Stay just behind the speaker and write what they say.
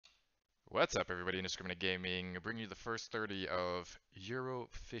What's up, everybody? Indiscriminate Gaming, bringing you the first 30 of Euro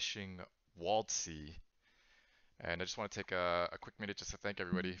Fishing Waldsee. And I just want to take a quick minute just to thank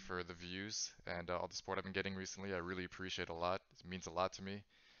everybody for the views and all the support I've been getting recently. I really appreciate it a lot. It means a lot to me.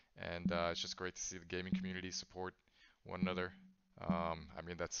 And it's just great to see the gaming community support one another. I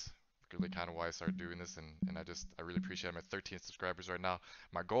mean, that's really kind of why I started doing this, and I really appreciate it. I'm at 13 subscribers right now.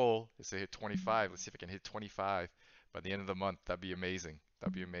 My goal is to hit 25. Let's see if I can hit 25 by the end of the month. That'd be amazing.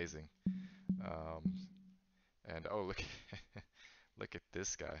 That'd be amazing. Um, and oh, look, look at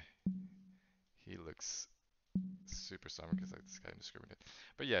this guy. He looks super summer because like this guy indiscriminate.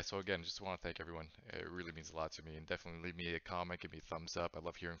 But yeah, so again, just want to thank everyone. It really means a lot to me, and definitely leave me a comment, give me a thumbs up. I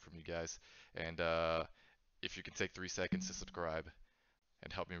love hearing from you guys. And if you can take 3 seconds to subscribe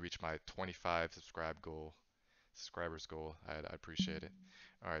and help me reach my 25 subscribers goal, I'd appreciate it.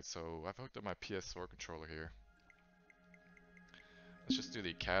 All right, so I've hooked up my PS4 controller here. Let's just do the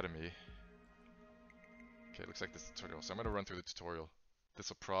academy. Okay, looks like this tutorial. So I'm gonna run through the tutorial. This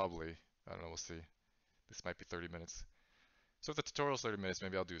will probably, I don't know, we'll see. This might be 30 minutes. So if the tutorial's 30 minutes,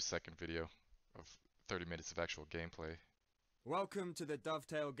 maybe I'll do a second video of 30 minutes of actual gameplay. Welcome to the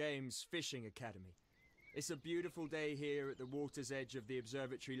Dovetail Games Fishing Academy. It's a beautiful day here at the water's edge of the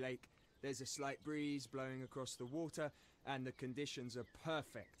observatory lake. There's a slight breeze blowing across the water, and the conditions are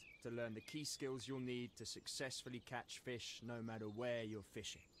perfect to learn the key skills you'll need to successfully catch fish no matter where you're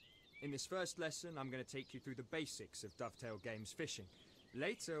fishing. In this first lesson, I'm going to take you through the basics of Dovetail Games fishing.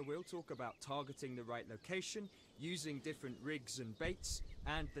 Later, we'll talk about targeting the right location, using different rigs and baits,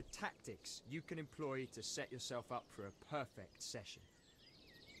 and the tactics you can employ to set yourself up for a perfect session.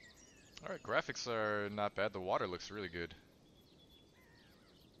 Alright, graphics are not bad. The water looks really good.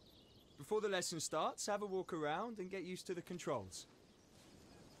 Before the lesson starts, have a walk around and get used to the controls.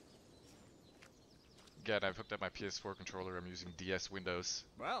 Again, I've hooked up my PS4 controller. I'm using DS Windows.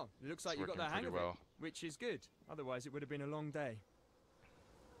 Well, it looks like you got the hang of it, well. which is good. Otherwise, it would have been a long day.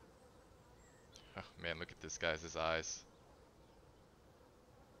 Oh man, look at this guy's eyes.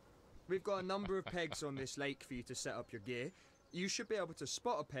 We've got a number of pegs on this lake for you to set up your gear. You should be able to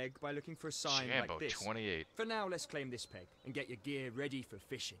spot a peg by looking for a sign like this. 28. For now, let's claim this peg and get your gear ready for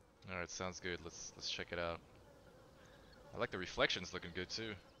fishing. Alright, sounds good. Let's check it out. I like the reflections looking good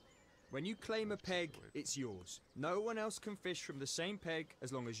too. When you claim a peg, it's yours. No one else can fish from the same peg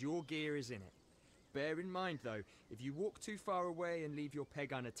as long as your gear is in it. Bear in mind though, if you walk too far away and leave your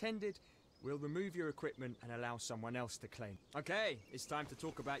peg unattended, we'll remove your equipment and allow someone else to claim. Okay, it's time to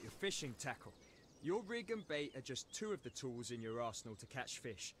talk about your fishing tackle. Your rig and bait are just two of the tools in your arsenal to catch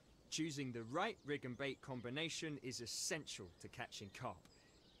fish. Choosing the right rig and bait combination is essential to catching carp.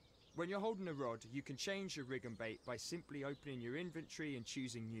 When you're holding a rod, you can change your rig and bait by simply opening your inventory and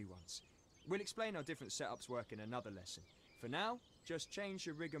choosing new ones. We'll explain how different setups work in another lesson. For now, just change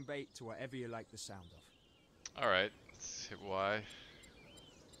your rig and bait to whatever you like the sound of. Alright, let's hit Y.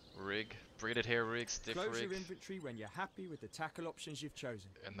 Rig, braided hair rig, stiff rig. Close your inventory when you're happy with the tackle options you've chosen.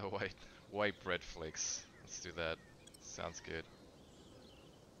 And the white bread flakes. Let's do that. Sounds good.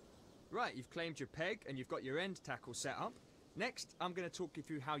 Right, you've claimed your peg and you've got your end tackle set up. Next, I'm going to talk you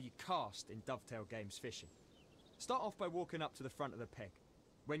through how you cast in Dovetail Games fishing. Start off by walking up to the front of the peg.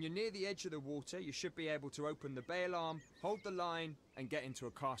 When you're near the edge of the water, you should be able to open the bail arm, hold the line, and get into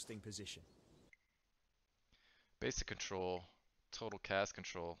a casting position. Basic control, total cast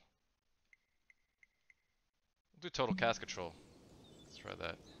control. We'll do total cast control. Let's try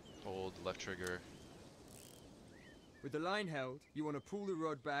that. Hold left trigger. With the line held, you want to pull the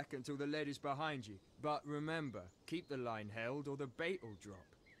rod back until the lead is behind you. But remember, keep the line held or the bait will drop.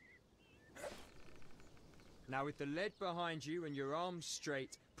 Now with the lead behind you and your arms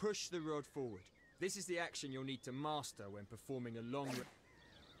straight, push the rod forward. This is the action you'll need to master when performing a long...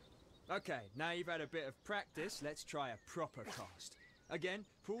 Okay, now you've had a bit of practice, let's try a proper cast. Again,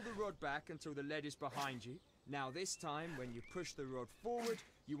 pull the rod back until the lead is behind you. Now this time, when you push the rod forward,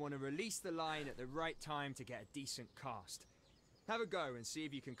 you want to release the line at the right time to get a decent cast. Have a go and see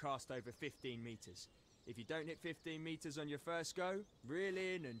if you can cast over 15 meters. If you don't hit 15 meters on your first go, reel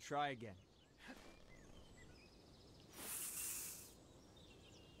in and try again.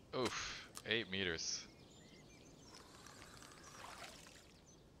 Oof, 8 meters.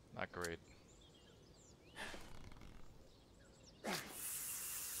 Not great.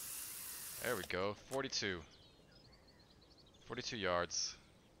 There we go, 42. 42 yards.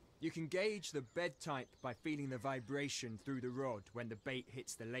 You can gauge the bed type by feeling the vibration through the rod when the bait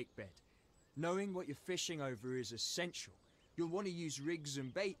hits the lake bed. Knowing what you're fishing over is essential. You'll want to use rigs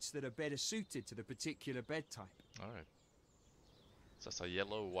and baits that are better suited to the particular bed type. Alright. So that's a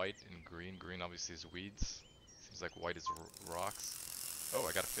yellow, white, and green. Green obviously is weeds. Seems like white is rocks. Oh,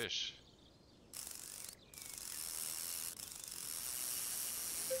 I got a fish.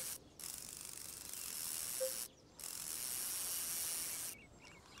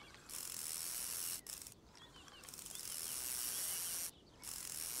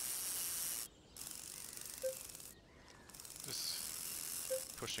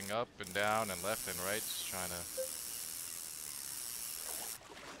 pushing up and down and left and right, just trying to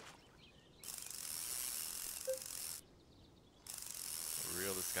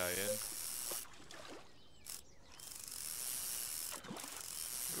reel this guy in.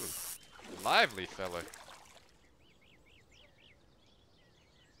 Ooh, lively fella.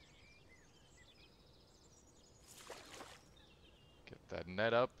 Get that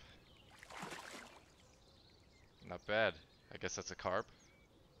net up. Not bad. I guess that's a carp.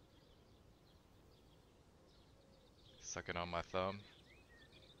 Sucking on my thumb.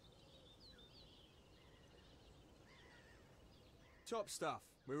 Top stuff.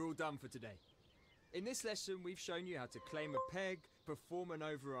 We're all done for today. In this lesson, we've shown you how to claim a peg, perform an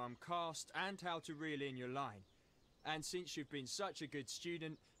overarm cast, and how to reel in your line. And since you've been such a good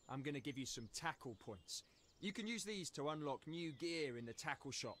student, I'm going to give you some tackle points. You can use these to unlock new gear in the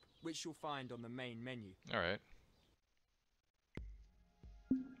tackle shop, which you'll find on the main menu. Alright.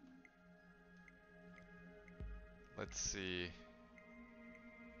 Let's see.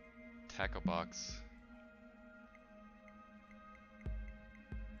 Tackle box.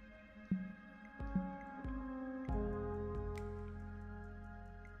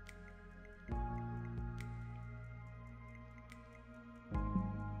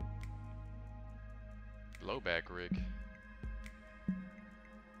 Blowback rig.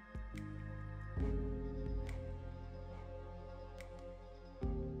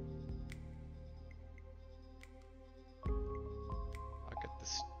 I got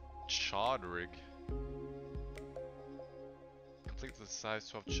this chod rig. Complete with the size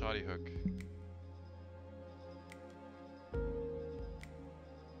 12 choddy hook.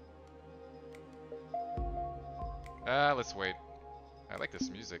 Let's wait. I like this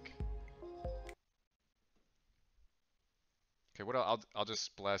music. Okay, what I'll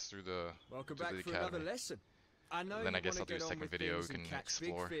just blast through the Welcome to back the for academy. another lesson. I know Then you I guess want I'll to do a get on second with video things we and can catch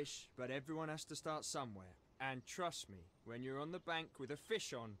explore. big fish, but everyone has to start somewhere. And trust me, when you're on the bank with a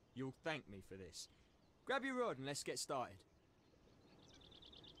fish on, you'll thank me for this. Grab your rod and let's get started.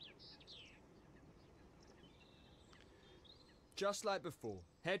 Just like before,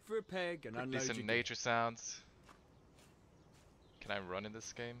 head for a peg and Quick, unload decent your gear. nature sounds. Can I run in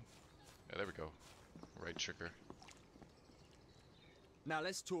this game? Yeah, there we go. Right trigger. Now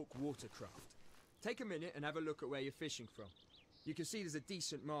let's talk watercraft. Take a minute and have a look at where you're fishing from. You can see there's a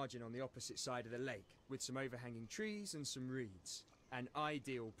decent margin on the opposite side of the lake, with some overhanging trees and some reeds. An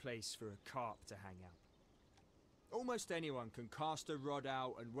ideal place for a carp to hang out. Almost anyone can cast a rod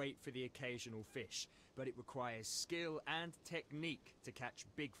out and wait for the occasional fish, but it requires skill and technique to catch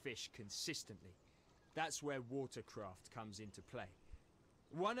big fish consistently. That's where watercraft comes into play.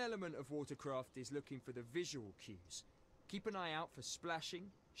 One element of watercraft is looking for the visual cues. Keep an eye out for splashing,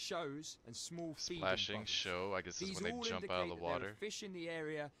 shows, and small feeding Splashing, bubbles. show, I guess this is These when all they jump indicate out of the that there water. are fish in the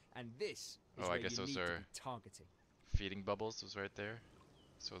area, and this is Oh, I where guess you those need to are be targeting. feeding bubbles was right there.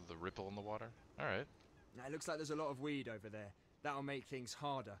 So the ripple in the water. Alright. Now, it looks like there's a lot of weed over there. That'll make things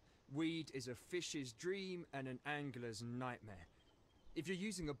harder. Weed is a fish's dream and an angler's nightmare. If you're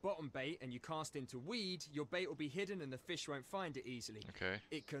using a bottom bait and you cast into weed, your bait will be hidden and the fish won't find it easily. Okay.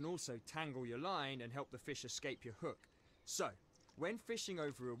 It can also tangle your line and help the fish escape your hook. So, when fishing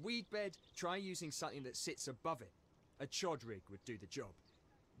over a weed bed, try using something that sits above it. A chod rig would do the job.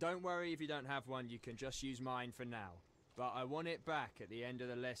 Don't worry if you don't have one, you can just use mine for now. But I want it back at the end of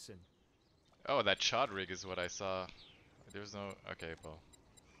the lesson. Oh, that chod rig is what I saw. There's no... Okay, well.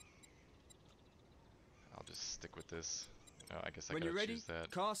 I'll just stick with this. Oh, I guess I When gotta you're ready, choose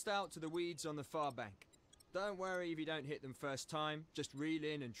that. cast out to the weeds on the far bank. Don't worry if you don't hit them first time, just reel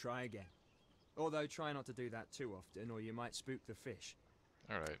in and try again. Although try not to do that too often or you might spook the fish.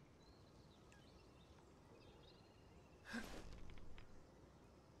 Alright.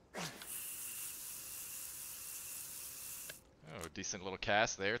 Oh, decent little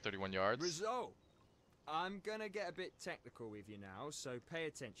cast there, 31 yards. Result! I'm gonna get a bit technical with you now, so pay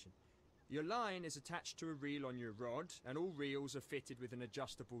attention. Your line is attached to a reel on your rod, and all reels are fitted with an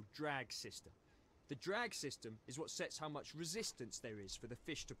adjustable drag system. The drag system is what sets how much resistance there is for the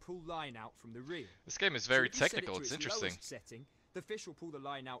fish to pull line out from the reel. This game is So very if you set it technical, to it's its interesting. lowest setting, the fish will pull the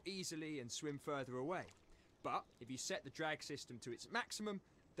line out easily and swim further away. But if you set the drag system to its maximum,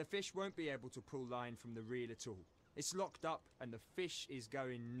 the fish won't be able to pull line from the reel at all. It's locked up and the fish is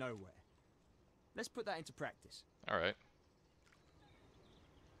going nowhere. Let's put that into practice. Alright.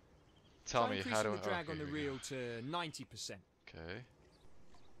 Tell Try me how increasing to... the drag okay, on the here we reel to 90%. go. Okay.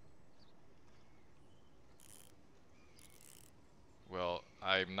 Well,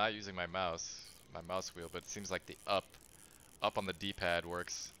 I'm not using my mouse wheel, but it seems like the up on the D-pad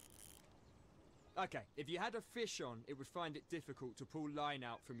works. Okay, if you had a fish on, it would find it difficult to pull line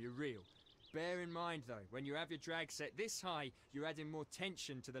out from your reel. Bear in mind though, when you have your drag set this high, you're adding more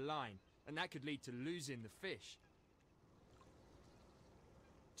tension to the line, and that could lead to losing the fish.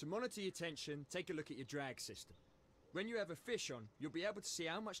 To monitor your tension, take a look at your drag system. When you have a fish on, you'll be able to see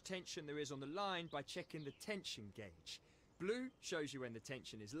how much tension there is on the line by checking the tension gauge. Blue shows you when the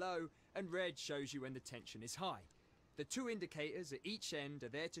tension is low, and red shows you when the tension is high. The two indicators at each end are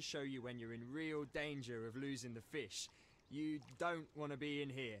there to show you when you're in real danger of losing the fish. You don't want to be in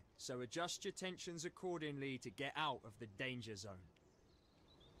here, so adjust your tensions accordingly to get out of the danger zone.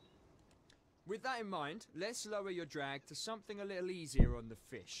 With that in mind, let's lower your drag to something a little easier on the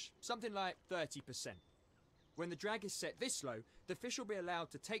fish, something like 30%. When the drag is set this low, the fish will be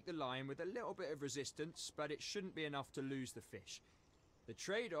allowed to take the line with a little bit of resistance, but it shouldn't be enough to lose the fish. The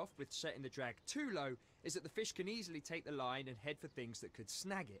trade-off with setting the drag too low is that the fish can easily take the line and head for things that could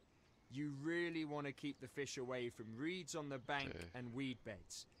snag it. You really want to keep the fish away from reeds on the bank and weed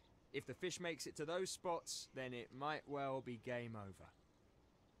beds. If the fish makes it to those spots, then it might well be game over.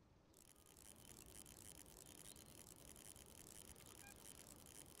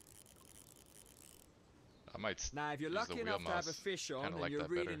 I might Now, if you're use lucky the wheel enough to have a mouse. fish on Kinda and like you're that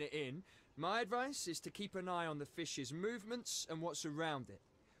reeling better. it in, my advice is to keep an eye on the fish's movements and what's around it.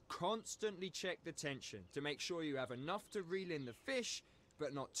 Constantly check the tension to make sure you have enough to reel in the fish,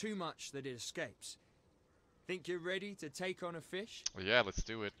 but not too much that it escapes. Think you're ready to take on a fish? Well, yeah, let's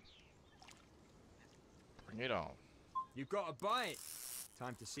do it. Bring it on. You've got a bite.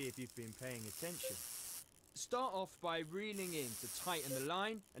 Time to see if you've been paying attention. Start off by reeling in to tighten the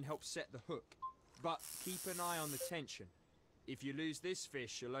line and help set the hook. But keep an eye on the tension. If you lose this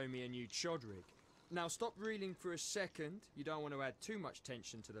fish, you'll owe me a new chod rig. Now stop reeling for a second. You don't want to add too much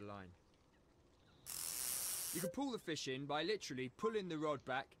tension to the line. You can pull the fish in by literally pulling the rod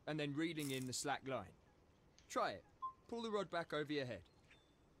back and then reeling in the slack line. Try it. Pull the rod back over your head.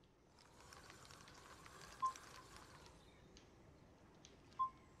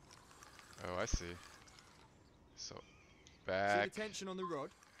 Oh, I see. So, See back. the tension on the rod?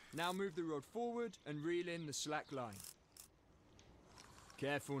 Now move the rod forward and reel in the slack line.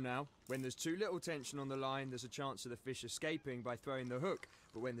 Careful now. When there's too little tension on the line, there's a chance of the fish escaping by throwing the hook.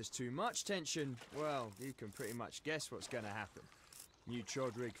 But when there's too much tension, well, you can pretty much guess what's going to happen. New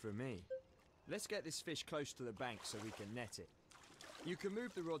chod rig for me. Let's get this fish close to the bank so we can net it. You can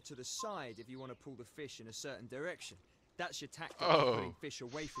move the rod to the side if you want to pull the fish in a certain direction. That's your tactic for pulling fish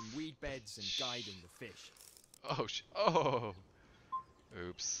away from weed beds and guiding the fish. Oh,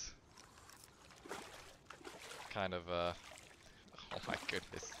 oops. Kind of, oh my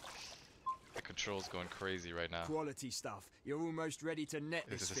goodness. The control's going crazy right now. Quality stuff. You're almost ready to net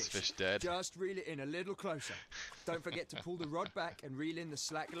Is this this fish. fish dead? Just reel it in a little closer. Don't forget to pull the rod back and reel in the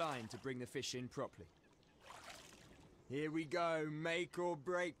slack line to bring the fish in properly. Here we go, make or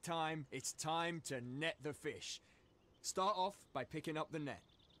break time. It's time to net the fish. Start off by picking up the net.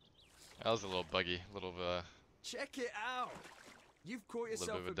 That was a little buggy, Check it out. You've caught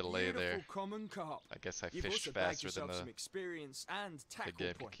yourself bit of a a delay beautiful there. common carp. I guess I You've fished also bagged faster than yourself some experience and the tackle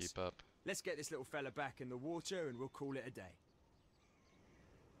game can points. keep up. Let's get this little fella back in the water and we'll call it a day.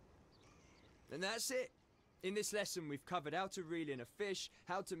 And that's it. In this lesson we've covered how to reel in a fish,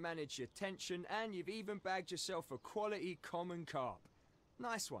 how to manage your tension, and you've even bagged yourself a quality common carp.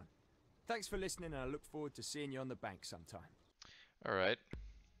 Nice one. Thanks for listening and I look forward to seeing you on the bank sometime. Alright.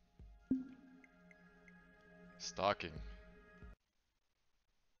 Stalking.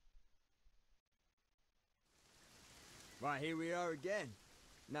 Right, here we are again.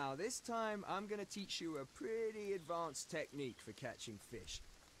 Now this time I'm going to teach you a pretty advanced technique for catching fish.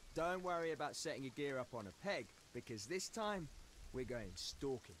 Don't worry about setting your gear up on a peg, because this time we're going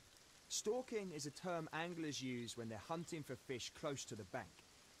stalking. Stalking is a term anglers use when they're hunting for fish close to the bank.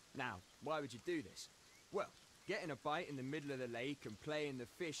 Now, why would you do this? Well, getting a bite in the middle of the lake and playing the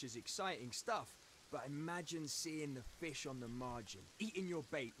fish is exciting stuff, but imagine seeing the fish on the margin, eating your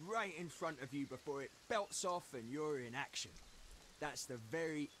bait right in front of you before it belts off and you're in action. That's the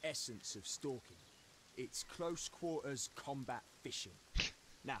very essence of stalking. It's close quarters combat fishing.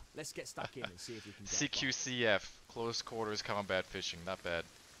 Now, let's get stuck in and see if we can get a bite. CQCF, close quarters combat fishing, not bad.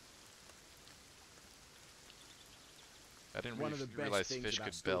 I didn't One of the realize best things fish about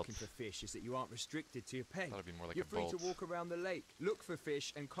could belt. stalking for fish is that you aren't restricted to your peg. That'd be more like You're a free bolt. to walk around the lake, look for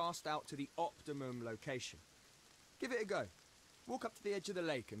fish, and cast out to the optimum location. Give it a go. Walk up to the edge of the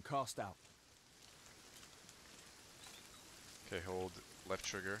lake and cast out. Okay, hold left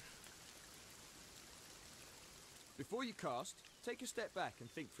trigger. Before you cast, take a step back and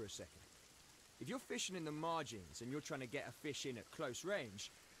think for a second. If you're fishing in the margins and you're trying to get a fish in at close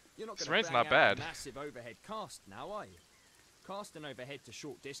range, You're not This going to rain's bang not out bad. a massive overhead cast now, are you? Casting overhead to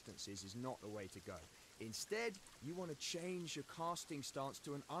short distances is not the way to go. Instead, you want to change your casting stance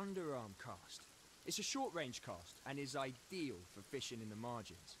to an underarm cast. It's a short-range cast and is ideal for fishing in the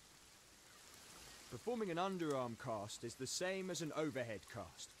margins. Performing an underarm cast is the same as an overhead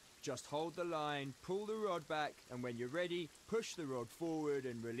cast. Just hold the line, pull the rod back, and when you're ready, push the rod forward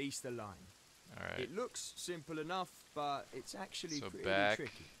and release the line. Alright. It looks simple enough, but it's actually So pretty back.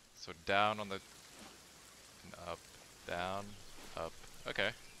 tricky. So down on the... and up. Down. Up. Okay.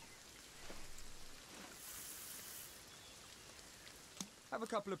 Have a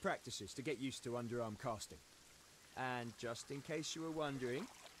couple of practices to get used to underarm casting. And just in case you were wondering,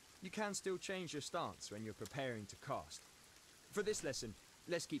 you can still change your stance when you're preparing to cast. For this lesson,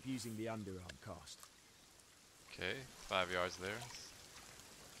 let's keep using the underarm cast. Okay. 5 yards there.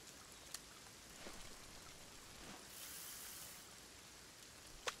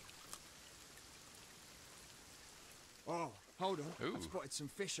 Oh, hold on. Ooh. I've spotted some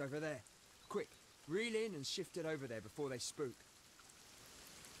fish over there. Quick, reel in and shift it over there before they spook.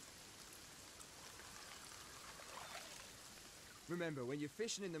 Remember, when you're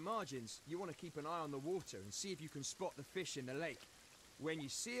fishing in the margins, you want to keep an eye on the water and see if you can spot the fish in the lake. When you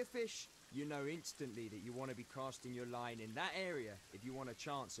see a fish, you know instantly that you want to be casting your line in that area if you want a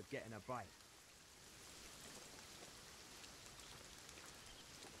chance of getting a bite.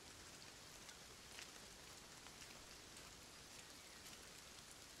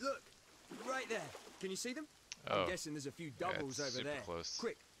 Look, right there. Can you see them? Oh. I'm guessing there's a few Yeah, doubles it's over super there. close.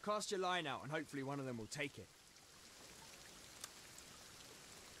 Quick, cast your line out and hopefully one of them will take it.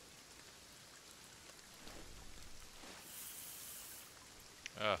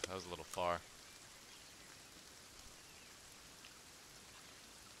 Oh, that was a little far.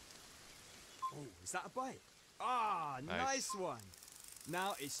 Oh, is that a bite? Ah, Nice. nice one.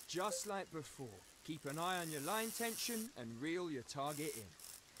 Now it's just like before. Keep an eye on your line tension and reel your target in.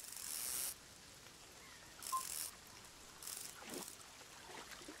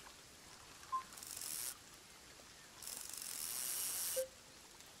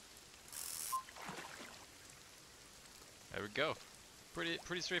 There we go.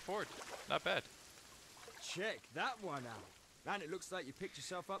 Pretty straightforward. Not bad. Check that one out. Man, it looks like you picked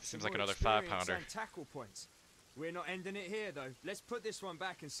yourself up Seems some like more another experience 5-pounder. and tackle points. We're not ending it here, though. Let's put this one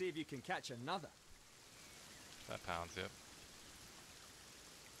back and see if you can catch another. 5 pounds, yep.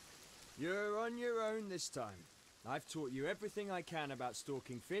 You're on your own this time. I've taught you everything I can about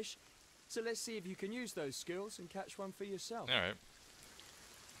stalking fish, so let's see if you can use those skills and catch one for yourself. Alright.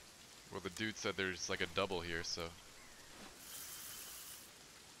 Well, the dude said there's like a double here, so...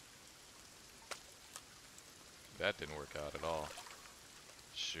 that didn't work out at all.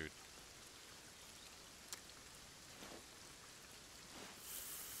 Shoot.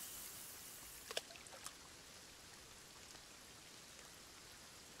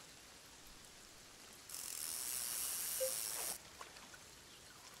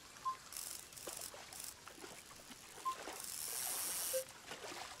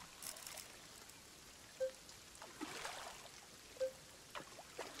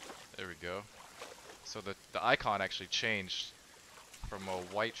 There we go. So the icon actually changed from a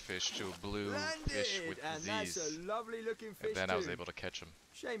white fish to a blue fish with and disease. that's a lovely looking fish And then too. I was able to catch him.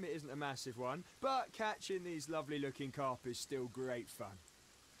 Shame it isn't a massive one, but catching these lovely looking carp is still great fun.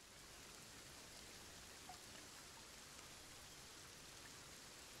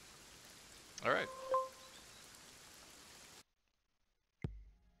 Alright.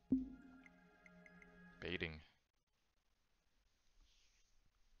 Baiting.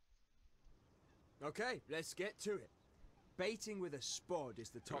 Okay, let's get to it. Baiting with a spod is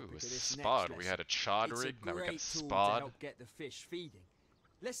the topic Ooh, a of this next spod. lesson. We had a chod It's rig, a now we got a great tool to spod. help get the fish feeding.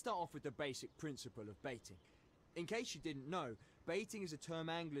 Let's start off with the basic principle of baiting. In case you didn't know, baiting is a term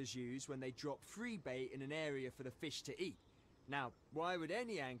anglers use when they drop free bait in an area for the fish to eat. Now, why would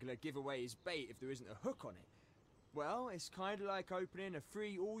any angler give away his bait if there isn't a hook on it? Well, it's kind of like opening a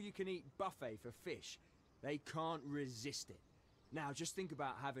free all-you-can-eat buffet for fish. They can't resist it. Now, just think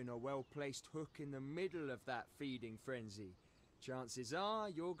about having a well-placed hook in the middle of that feeding frenzy. Chances are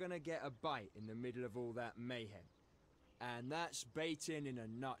you're gonna get a bite in the middle of all that mayhem. And that's baiting in a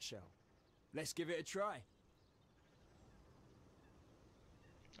nutshell. Let's give it a try.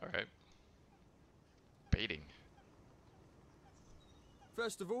 Alright. Baiting.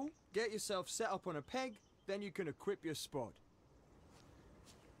 First of all, get yourself set up on a peg, then you can equip your spod.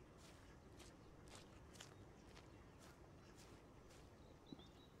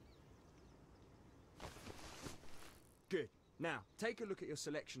 Good. Now, take a look at your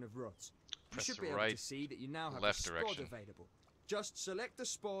selection of rods. You Press should the be able right, to see that you now have a left spod direction. available. Just select the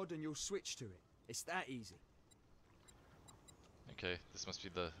spod and you'll switch to it. It's that easy. Okay, this must be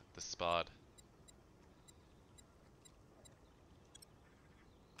the spod.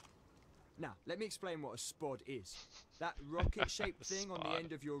 Now, let me explain what a spod is. That rocket-shaped thing on the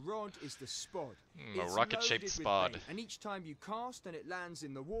end of your rod is the spod. A rocket-shaped spod. And each time you cast and it lands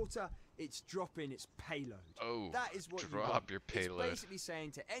in the water, it's dropping its payload. Oh, that is what drop you want. your payload. It's basically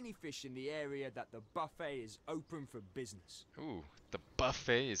saying to any fish in the area that the buffet is open for business. Ooh, the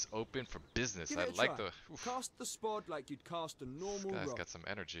buffet is open for business. Give I it a like try. the... Oof. Cast the spod like you'd cast a normal This guy's rod. got some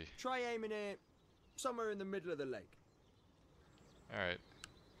energy. Try aiming it somewhere in the middle of the lake. Alright.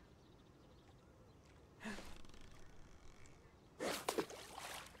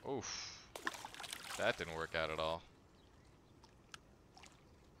 Oof. That didn't work out at all.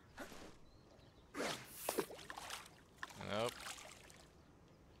 Nope.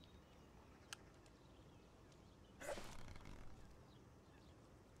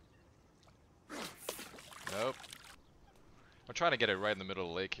 Nope. I'm trying to get it right in the middle of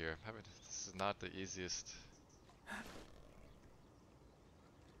the lake here. This is not the easiest.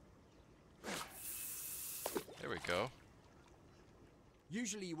 There we go.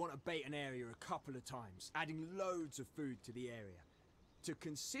 Usually you want to bait an area a couple of times, adding loads of food to the area. To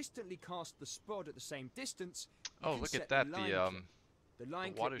consistently cast the spod at the same distance, Oh, look at that, the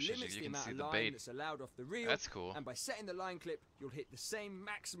line water clip shifting, limits you the can amount see of the line bait. that's allowed off the reel. That's cool. And by setting the line clip, you'll hit the same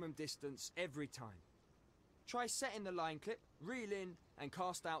maximum distance every time. Try setting the line clip, reel in, and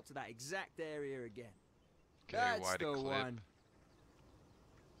cast out to that exact area again. Okay, That's wide the clip. one.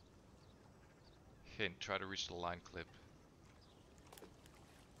 Hint, try to reach the line clip.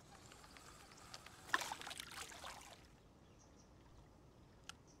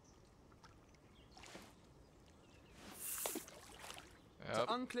 Yep.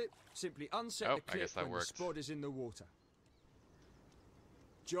 To unclip, simply unset Oh, the I clip guess that when worked. the spod is in the water.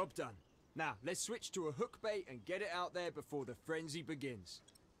 Job done. Now, let's switch to a hook bait and get it out there before the frenzy begins.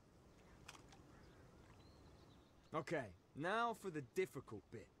 Okay, now for the difficult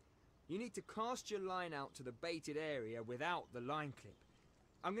bit. You need to cast your line out to the baited area without the line clip.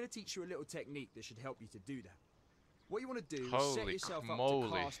 I'm going to teach you a little technique that should help you to do that. What you want to do is set Holy yourself up moly.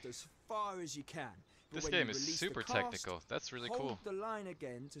 to cast as far as you can. But This when you game is release the super cast, technical. That's really hold cool. the line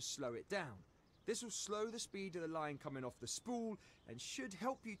again to slow it down. This will slow the speed of the line coming off the spool and should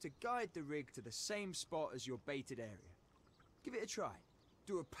help you to guide the rig to the same spot as your baited area. Give it a try.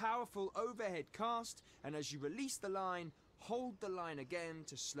 Do a powerful overhead cast, and as you release the line, hold the line again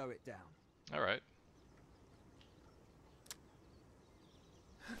to slow it down. Alright.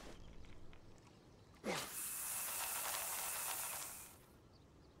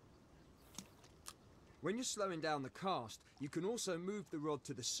 When you're slowing down the cast, you can also move the rod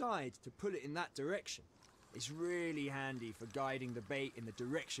to the side to pull it in that direction. It's really handy for guiding the bait in the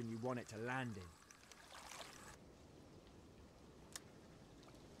direction you want it to land in.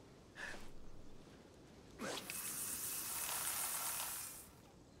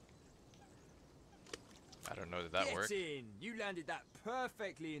 I don't know, did that work? Get in! You landed that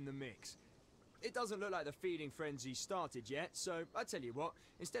perfectly in the mix. It doesn't look like the feeding frenzy started yet, so I tell you what,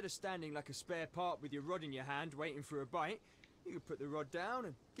 instead of standing like a spare part with your rod in your hand waiting for a bite, you could put the rod down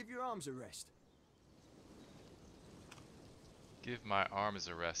and give your arms a rest. Give my arms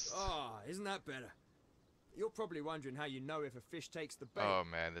a rest. Ah, isn't that better? You're probably wondering how you know if a fish takes the bait. Oh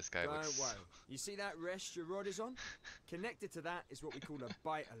man, this guy Don't looks... worry. You see that rest your rod is on? Connected to that is what we call a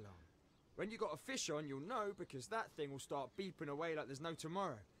bite alarm. When you got a fish on, you'll know because that thing will start beeping away like there's no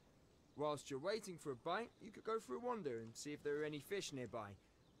tomorrow. Whilst you're waiting for a bite, you could go for a wander and see if there are any fish nearby.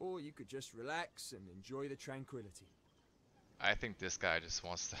 Or you could just relax and enjoy the tranquility. I think this guy just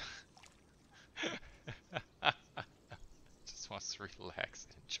wants to... just wants to relax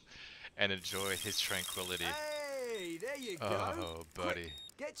and enjoy his tranquility. Hey, there you go. Oh, buddy. Quick,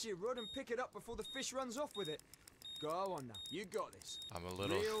 get your rod and pick it up before the fish runs off with it. Go on now, you got this. I'm a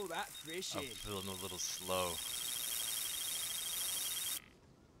little... Reel that fish I'm in. feeling a little slow.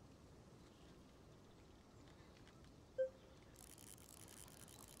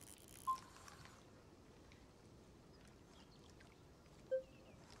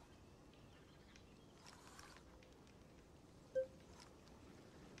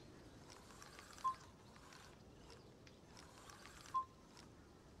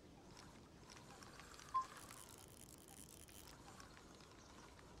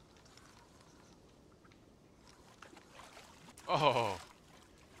 Oh!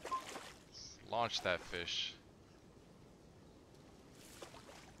 Launch that fish.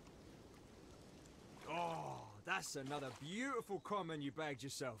 Oh, that's another beautiful common you bagged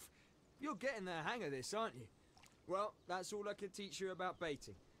yourself. You're getting the hang of this, aren't you? Well, that's all I could teach you about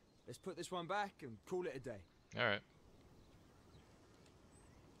baiting. Let's put this one back and call it a day. Alright.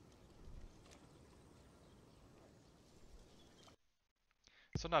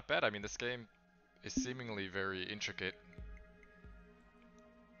 So not bad. I mean, this game is seemingly very intricate.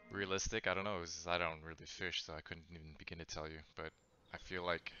 Realistic, I don't know. I don't really fish, so I couldn't even begin to tell you. But I feel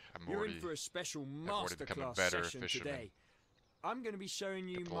like You're in for a special become a masterclass better session fisherman. today. I'm going to be showing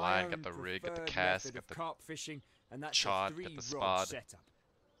you Got the my line, own got the rig, got the preferred cast, method got of the carp fishing, and that's chod, a got the three-rod spod. setup.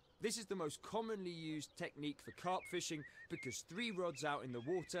 This is the most commonly used technique for carp fishing because 3 rods out in the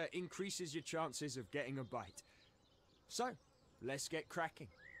water increases your chances of getting a bite. So, let's get cracking.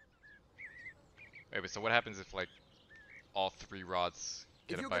 Wait, so what happens if like all 3 rods If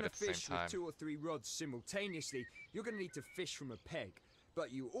get a you're bite going at to the same fish time? with 2 or 3 rods simultaneously, you're going to need to fish from a peg.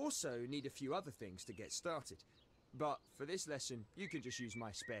 But you also need a few other things to get started. But for this lesson, you can just use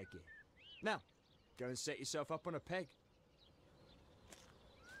my spare gear. Now, go and set yourself up on a peg.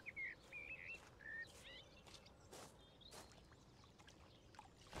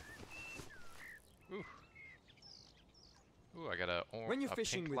 Ooh. Ooh, I got When you're a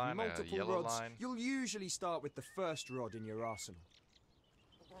fishing pink with line, a multiple yellow rods, line. you'll usually start with the first rod in your arsenal.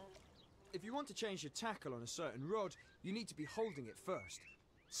 If you want to change your tackle on a certain rod, you need to be holding it first.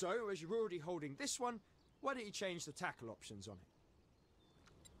 So, as you're already holding this one, why don't you change the tackle options on it?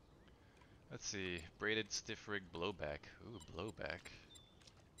 Let's see, braided stiff rig blowback. Ooh, blowback.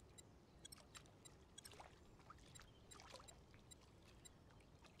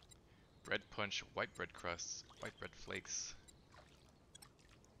 Bread punch, white bread crusts, white bread flakes.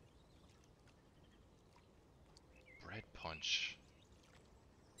 Bread punch.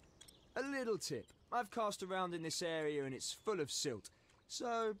 A little tip. I've cast around in this area and it's full of silt.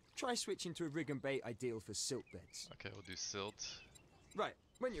 So, try switching to a rig and bait ideal for silt beds. Okay, we'll do silt. Right,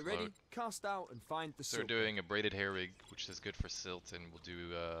 when you're ready, Float. cast out and find the So we're silt doing bed. a braided hair rig, which is good for silt, and we'll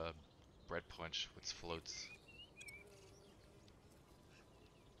do bread punch, which floats.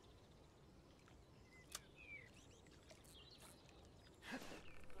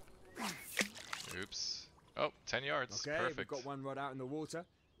 Oops. Oh, 10 yards. Okay, Perfect. we've got one rod out in the water.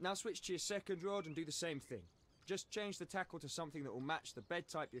 Now switch to your second rod and do the same thing. Just change the tackle to something that will match the bed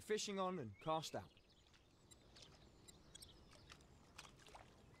type you're fishing on and cast out.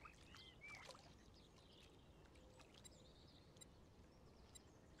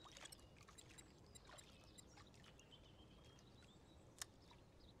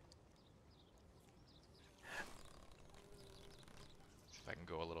 See if I can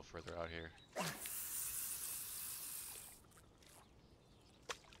go a little further out here.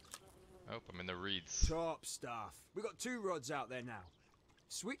 Oh, I'm in the reeds. Top stuff. We've got 2 rods out there now.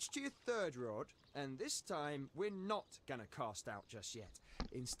 Switch to your third rod, and this time we're not gonna cast out just yet.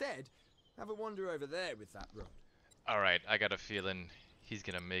 Instead, have a wander over there with that rod. Alright, I got a feeling he's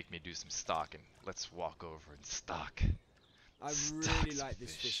gonna make me do some stalking. Let's walk over and stalk. I Stock really some like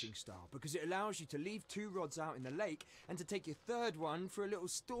this fish. fishing style because it allows you to leave 2 rods out in the lake and to take your third one for a little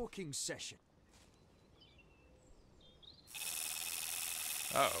stalking session.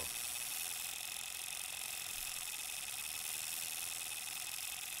 Uh-oh.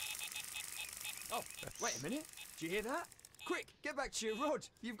 Oh, wait a minute. Did you hear that? Quick, get back to your rod.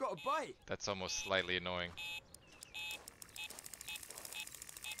 You've got a bite. That's almost slightly annoying.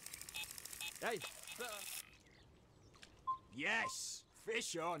 Hey. Yes,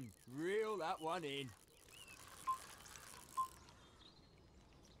 fish on. Reel that one in.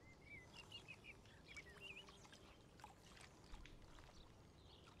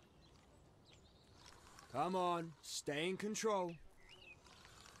 Come on, stay in control.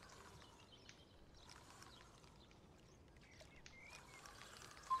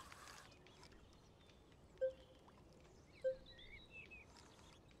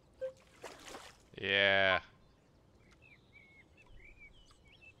 Yeah.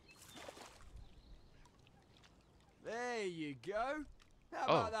 There you go. How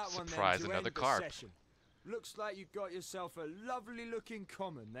Oh, about that one then surprise, to another end the carp. session? Looks like you've got yourself a lovely looking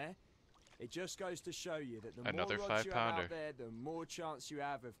common there. It just goes to show you that the Another more rods you have 5-pounder. out there, the more chance you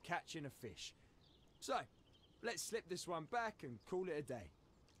have of catching a fish. So, let's slip this one back and call it a day.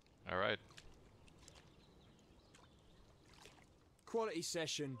 Alright. Quality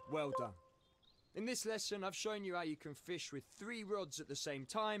session, well done. In this lesson, I've shown you how you can fish with 3 rods at the same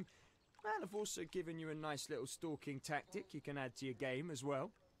time, and I've also given you a nice little stalking tactic you can add to your game as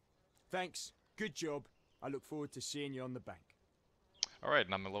well. Thanks, good job. I look forward to seeing you on the bank. Alright,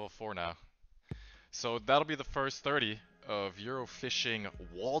 and I'm at level 4 now. So that'll be the first 30 of Eurofishing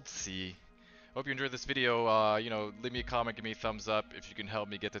Waldsee. Hope you enjoyed this video. Leave me a comment, give me a thumbs up. If you can help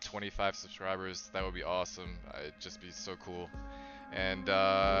me get to 25 subscribers, that would be awesome. It'd just be so cool. And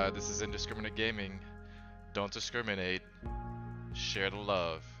this is Indiscriminate Gaming. Don't discriminate. Share the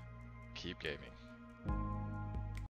love. Keep gaming.